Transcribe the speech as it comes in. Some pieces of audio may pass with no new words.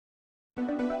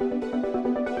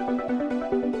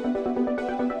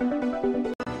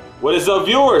What is up,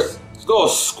 viewers? Let's go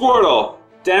Squirtle.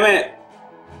 Damn it.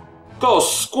 Go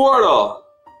Squirtle.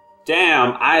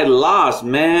 Damn, I lost,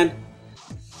 man.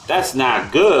 That's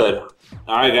not good.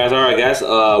 Alright guys,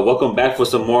 welcome back for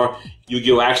some more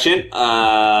Yu-Gi-Oh action.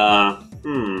 I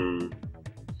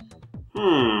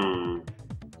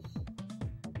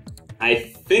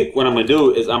think what I'm gonna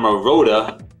do is I'm a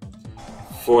Rhoda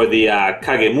for the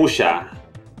Kagemusha.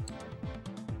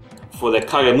 For the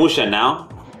Kagemusha now.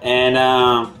 And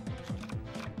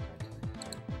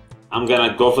I'm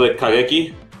gonna go for the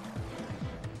Kageki.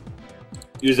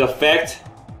 Use effect.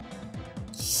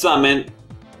 Summon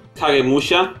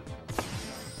Kagemusha.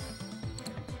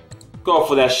 Go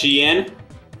for that Shien.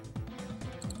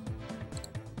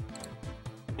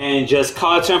 And just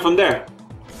call a turn from there.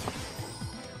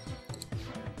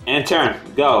 And turn.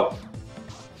 Go.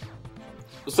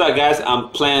 What's up, guys? I'm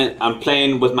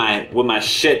playing with my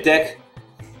shit deck.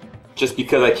 Just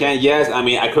because I can. Yes, I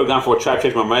mean I could have gone for a Trap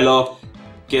Trick Marmello,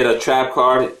 get a trap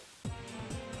card.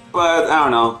 But I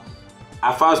don't know.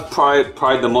 I found it's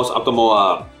probably the most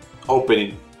optimal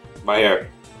opening right here.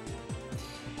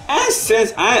 And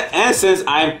since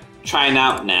I'm trying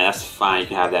out, nah, that's fine. You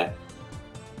can have that.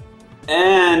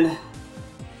 And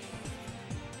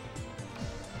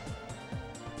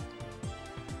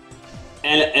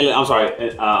I'm sorry,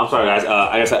 guys.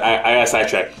 I got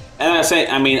sidetracked. And I say,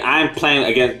 I mean, I'm playing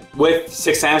again with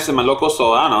 6 Samps in my local,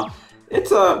 so I don't know.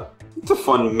 It's a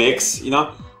fun mix, you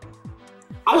know.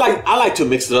 I like to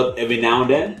mix it up every now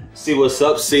and then. See what's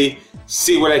up. See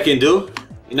what I can do.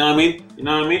 You know what I mean? You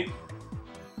know what I mean?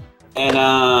 And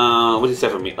what did he say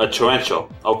for me? A torrential.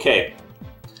 Okay.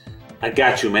 I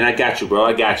got you, man. I got you, bro.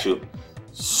 I got you.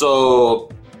 So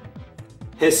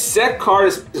his set card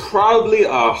is probably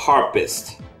a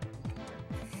Harpist.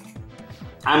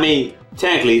 I mean,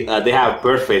 technically, they have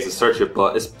Bird Face to search it,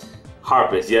 but it's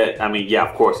Harpies. Yeah, I mean, yeah,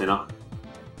 of course, you know.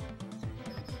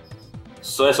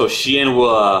 So Shien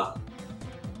will.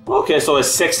 Okay, so it's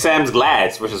 6 Sam's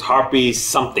Glads versus Harpy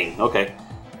something. Okay,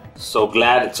 so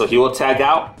Glad. So he will tag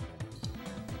out.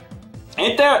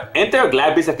 Ain't there a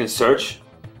Glad beast that can search?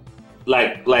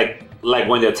 Like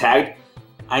when they're tagged?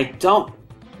 I don't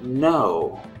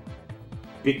know.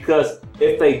 Because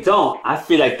if they don't, I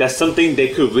feel like that's something they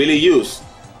could really use.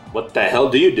 What the hell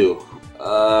do you do?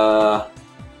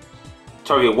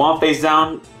 Target 1 face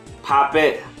down, pop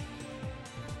it.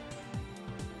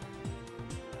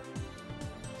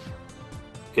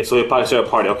 Okay, so we probably start a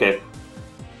party. Okay,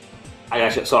 I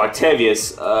got you. So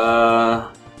Octavius.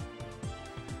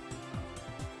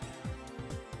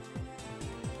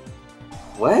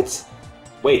 What?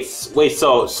 Wait.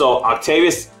 So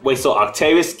Octavius. Wait. So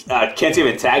Octavius can't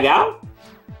even tag out?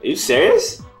 Are you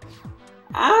serious?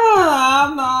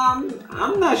 I'm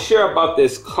not sure about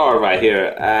this card right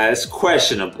here. It's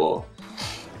questionable.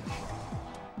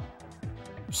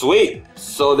 Sweet.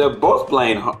 So they're both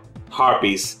playing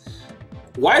Harpies.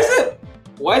 Why is it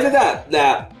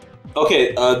that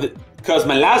okay? Because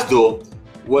my last duel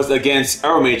was against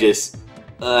Arrow Mages.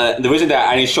 The reason that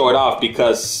I didn't show it off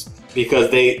because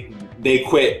they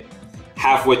quit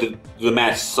halfway through the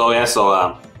match. So yeah.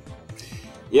 So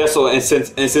and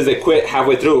since they quit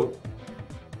halfway through.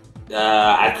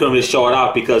 I couldn't really show it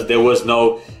off because there was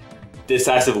no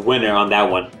decisive winner on that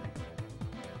one.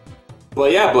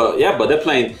 But they're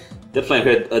playing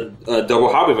here a double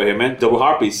Harpy right here, man. Double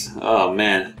Harpies. Oh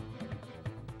man.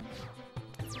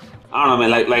 I don't know,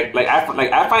 man.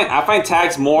 I find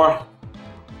tags more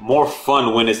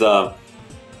fun when it's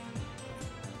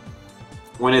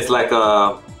like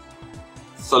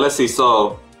so let's see.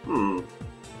 So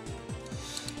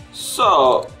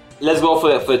let's go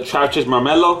for Trap Trick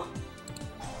Marmello.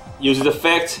 Use his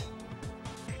effect.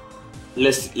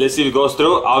 Let's see if it goes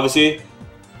through. Obviously,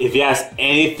 if he has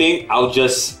anything, I'll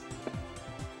just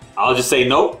say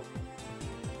no.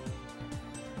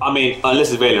 I mean,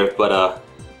 unless it's Vader, but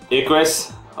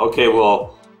Icarus. Okay,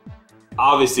 well,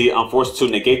 obviously I'm forced to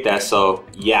negate that. So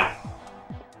yeah.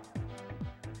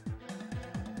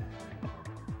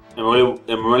 And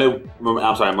Marmello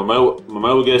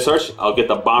will get a search. I'll get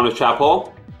the bottom of the trap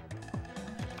hole.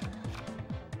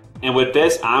 And with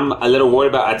this, I'm a little worried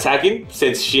about attacking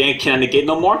since Shien cannot negate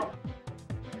no more.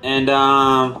 And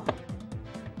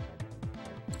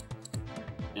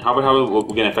Harper will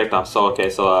get an effect off. So okay,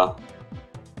 so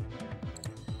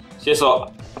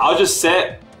I'll just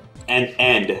set and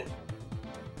end.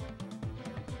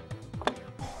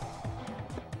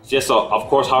 Yeah, so of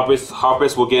course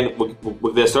Harpies will get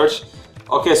with their search.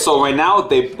 Okay, so right now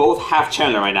they both have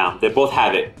Chandler right now. They both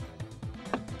have it.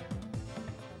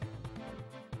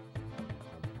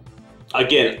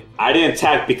 Again, I didn't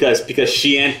attack because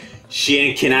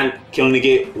Shien can only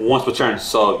get once per turn.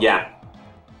 So yeah.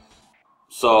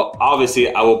 So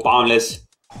obviously I will boundless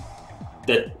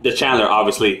the Chandler,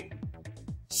 obviously.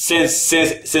 Since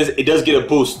it does get a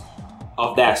boost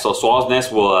of that, so Swallow's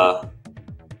Nest will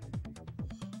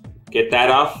get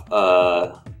that off.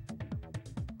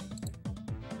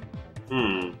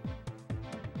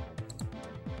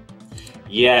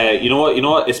 Yeah, you know what? You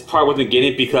know what? It's probably worth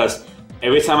getting because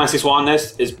every time I see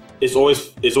Swallow's Nest, it's always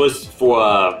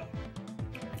for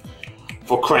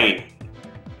Crane.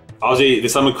 Obviously, the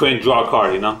summon Crane, draw a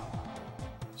card, you know.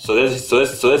 So there's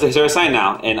a zero sign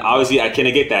now, and obviously I can't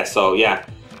negate that. So yeah,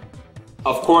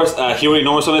 of course he already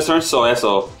knows on this turn, so yeah,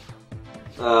 so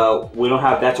we don't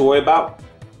have that to worry about.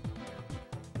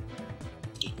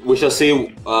 We shall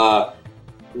see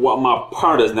what my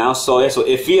partner does now. So yeah, so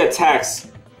if he attacks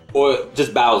or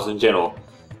just battles in general,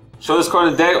 show this card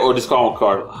in the deck or discard one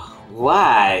card.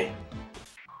 Why?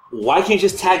 Why can't you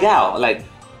just tag out? Like,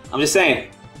 I'm just saying.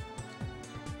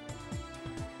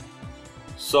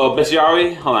 So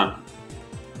Bestiari, hold on.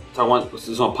 Talk one.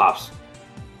 This one pops.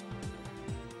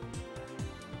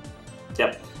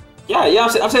 Yep. Yeah.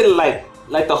 I'm saying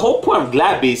like the whole point of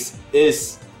Glad Beast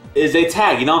is they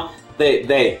tag. You know,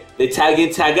 they tag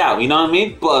in, tag out. You know what I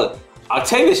mean? But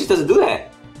Octavius just doesn't do that.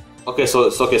 Okay, so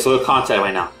we're contact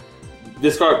right now.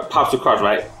 This card pops 2 cards,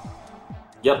 right?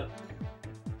 Yep.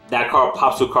 That card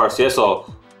pops 2 cards. Yeah.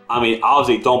 So I mean,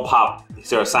 obviously don't pop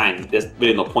Zero Sign. There's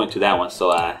really no point to that one.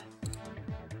 So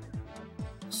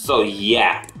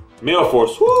yeah, Mirror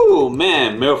Force. Woo,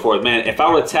 man, Mirror Force, man. If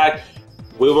I would attack,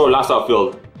 we would have lost our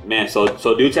field, man. So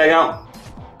do you tag out?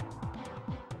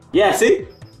 Yeah, see,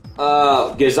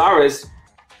 Gezaris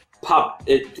pop.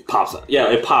 It pops. Yeah,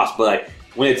 it pops. But like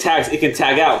when it tags, it can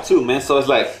tag out too, man. So it's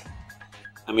like,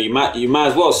 I mean, you might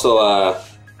as well. So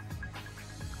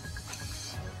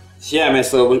yeah, man.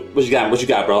 So what you got? What you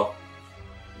got, bro?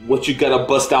 What you gotta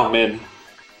bust out, man?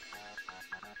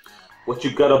 What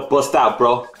you gotta bust out,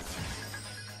 bro?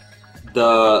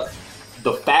 The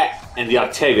Fat and the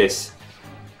Octavius.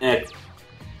 And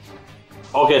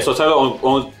okay, so Octavius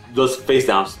on those face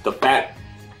downs. The Fat,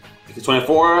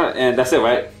 24, and that's it,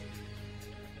 right?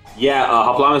 Yeah,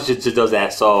 Hoplana's just does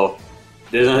that. So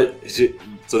there's a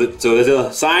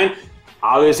sign.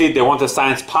 Obviously, they want the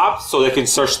signs popped so they can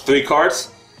search 3 cards.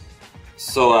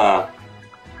 So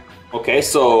okay,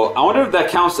 so I wonder if that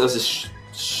counts as a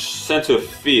center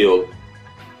field.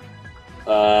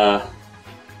 I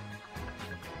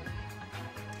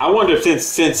wonder if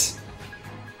since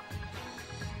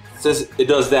it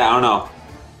does that, I don't know.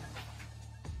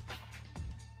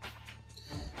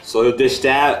 So he'll dish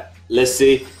that. Let's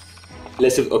see.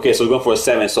 Okay, so we're going for a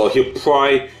 7. So he'll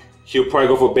probably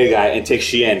go for Big Eye and take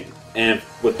Shien. And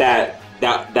with that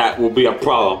will be a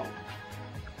problem.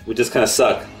 We just kind of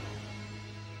suck.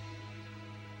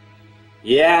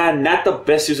 Yeah, not the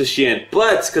best use of Shien,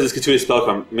 but because it's continuous spell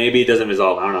card, maybe it doesn't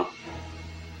resolve. I don't know.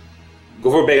 Go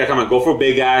for a Big Guy, come on. Go for a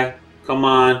Big Guy. Come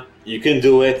on. You can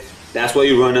do it. That's why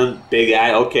you run him. Big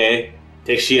Guy, okay.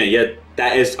 Take Shien. Yeah,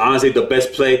 that is honestly the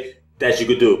best play that you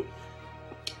could do.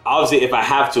 Obviously, if I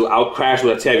have to, I'll crash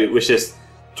with a Tevi, which is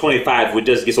 25, which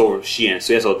just gets over Shien.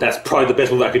 So yeah, so that's probably the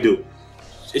best move I could do.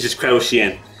 It's just crash with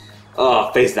Shien.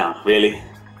 Oh, face down. Really?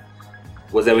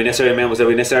 Was that really necessary, man? Was that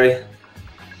really necessary?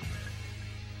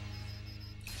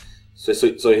 So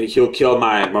he'll kill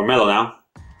my Marmello now.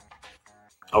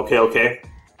 Okay.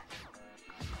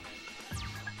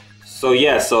 So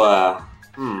yeah,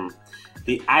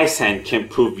 the Ice Hand can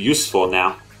prove useful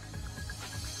now.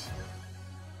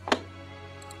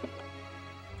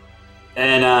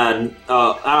 And I'm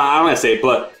gonna say,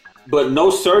 but no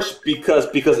search because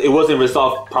it wasn't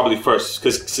resolved probably first.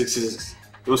 Because you know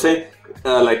what I'm saying?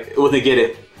 Like it wasn't get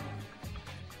it.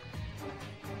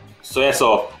 So yeah,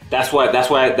 so that's why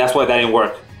that didn't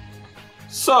work.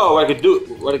 So what I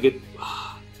could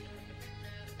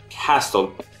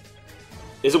castle.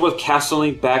 Is it worth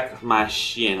castling back my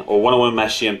Shien or want to win my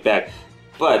Shien back?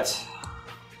 But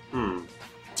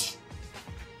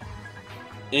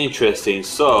interesting.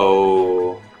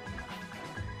 So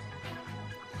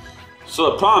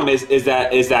the problem is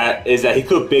that he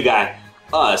could Big Eye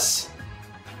us,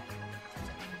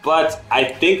 but I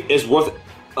think it's worth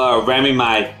ramming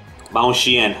my own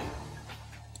Shien.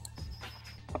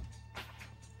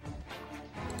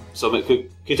 So can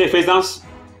you take face downs?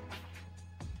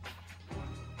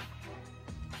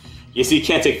 You see, you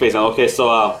can't take face down. Okay,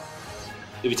 so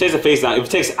if he takes a face down, if he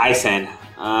takes Ice Hand,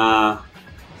 nah,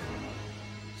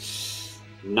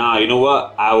 you know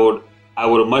what? I would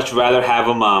much rather have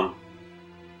him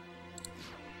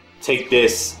take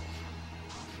this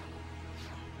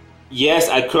Yes,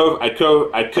 I could have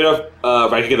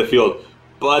right kicked the field,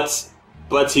 but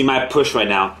he might push right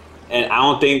now, and I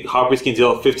don't think Harpies can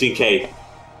deal 15k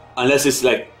unless it's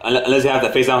like unless he have the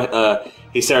face down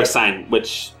hysteric sign,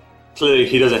 which clearly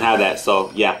he doesn't have that.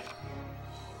 So yeah,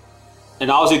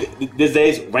 and obviously these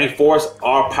days rank 4s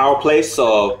are power plays,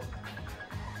 so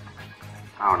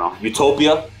I don't know,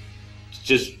 Utopia,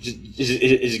 just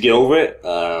get over it.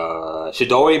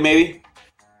 Shidori maybe.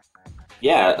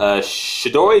 Yeah,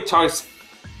 Shidori targets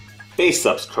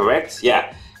face-ups, correct?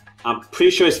 Yeah, I'm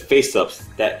pretty sure it's face-ups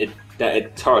that it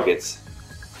targets.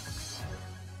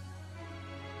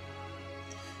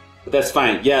 But that's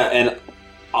fine. Yeah, and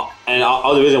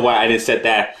all the reason why I didn't set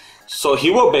that. So he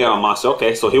will big on monster.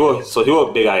 Okay, so he will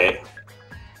big eye it.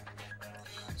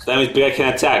 So that means big eye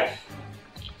can attack.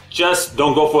 Just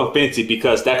don't go for Infinity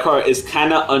because that card is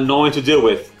kind of annoying to deal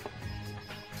with.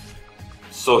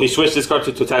 So he switched this card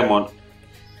to attack mode.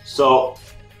 So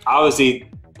obviously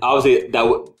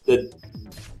that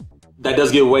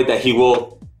does give away that he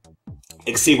will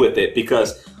exceed with it,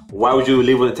 because why would you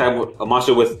leave with a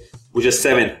monster with just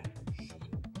 7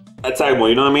 attack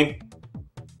mode? You know what I mean?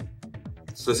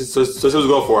 So this was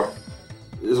go for.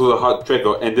 This was a hard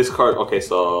Draco, and this card. Okay,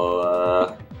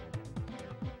 so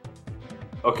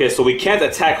we can't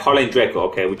attack Hardline Draco.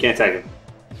 Okay, we can't attack him,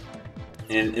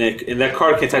 and that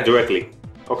card can attack directly.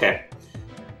 Okay.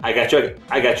 I got you.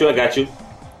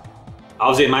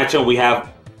 Obviously, in my turn, we have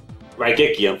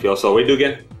Raigeki on field. So what do we do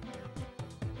again?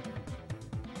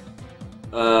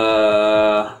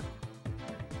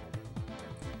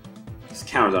 There's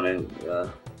cameras on it.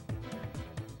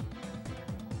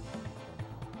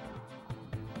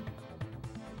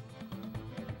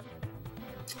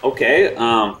 Okay.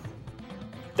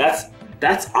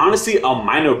 That's honestly a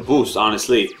minor boost,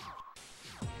 honestly.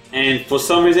 And for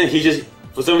some reason, he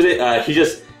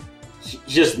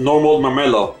just normal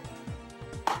Marmelo.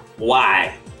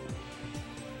 Why?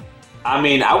 I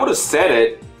mean, I would have said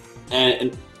it,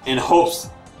 and in hopes.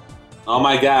 Oh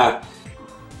my god!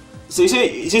 So you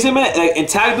see, man, like in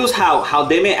tag duels, how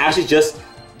they may actually just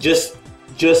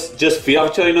feed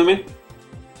off each other. You know what I mean?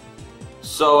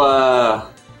 So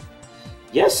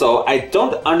yeah. So I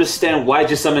don't understand why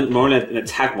just summon Marina in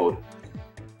attack mode.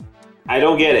 I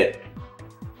don't get it.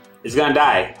 It's gonna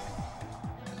die.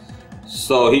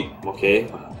 So okay,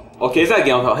 is that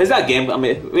game? Is that game? I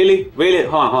mean, really?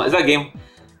 Hold on. Is that game?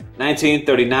 19,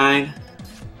 39,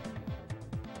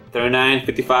 39,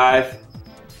 55,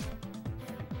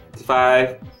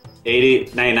 55,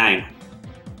 80, 99.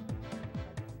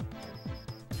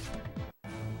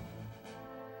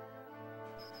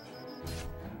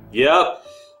 Yep.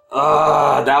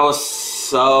 That was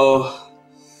so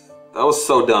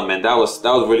dumb, man. That was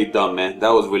really dumb, man. That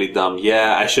was really dumb.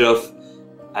 Yeah, I should have.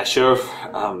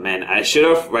 Oh man, I should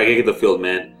have Raigeki the field,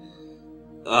 man.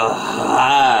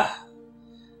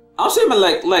 I'm saying, man,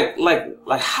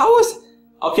 like, how is?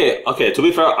 Okay. To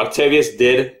be fair, Octavius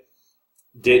did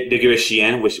give a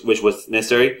Shien, which was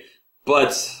necessary,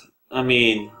 but I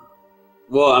mean,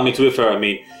 to be fair, I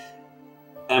mean,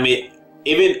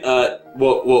 even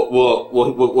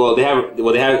they have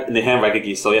in the hand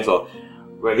Raigeki, so yeah, so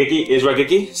Raigeki is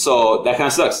Raigeki, so that kind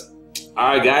of sucks.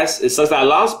 All right, guys, it sucks that I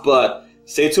lost, but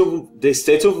stay tuned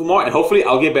for more, and hopefully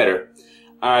I'll get better.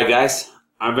 All right, guys,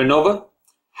 I'm Renova.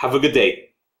 Have a good day.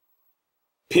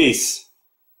 Peace.